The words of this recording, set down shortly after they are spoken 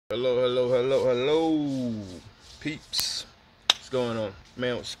Hello, peeps. What's going on?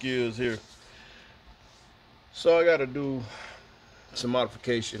 Man with skills here. So I gotta do some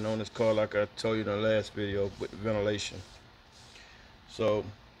modification on this car like I told you in the last video with the ventilation. So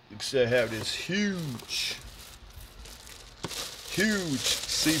you can see I have this huge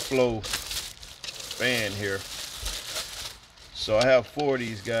Seaflo fan here. So I have 4 of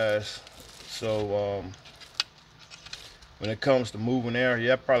these guys. So when it comes to moving air,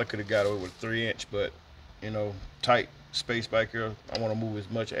 yeah, I probably could have got away with a 3-inch, but you know, tight space back here, I want to move as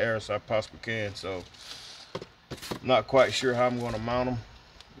much air as I possibly can. So I'm not quite sure how I'm going to mount them.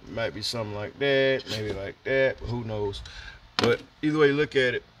 It might be something like that, maybe like that, but who knows. But either way you look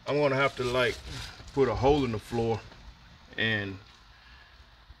at it, I'm going to have to like put a hole in the floor, and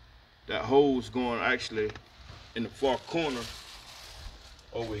that hole's going actually in the far corner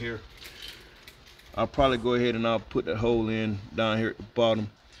over here. I'll probably go ahead and I'll put that hole in down here at the bottom.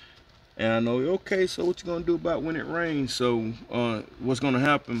 And I know, okay, so what you gonna do about when it rains? So what's gonna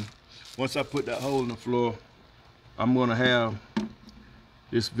happen once I put that hole in the floor, I'm gonna have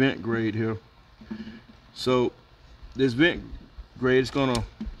this vent grade here. So this vent grade is gonna,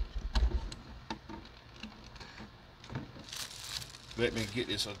 let me get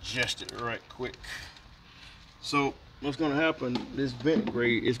this adjusted right quick. So what's gonna happen, this vent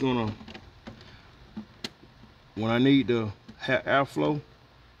grade is gonna, when I need to have airflow,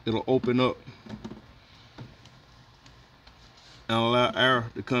 it'll open up and allow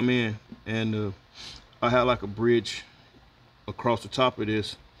air to come in. And I have like a bridge across the top of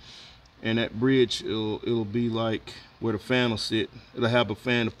this, and that bridge, it'll be like where the fan will sit. It'll have a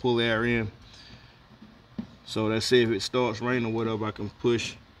fan to pull air in. So let's say if it starts raining or whatever, I can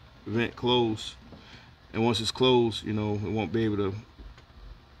push the vent closed, and once it's closed, you know, it won't be able to,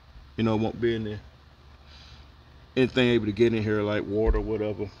 you know, it won't be in there anything able to get in here like water or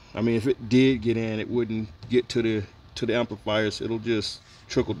whatever. I mean, if it did get in, it wouldn't get to the amplifiers. It'll just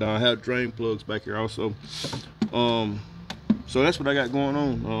trickle down. I have drain plugs back here also. So that's what I got going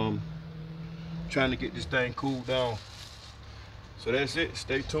on. Trying to get this thing cooled down. So that's it.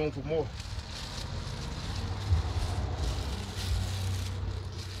 Stay tuned for more.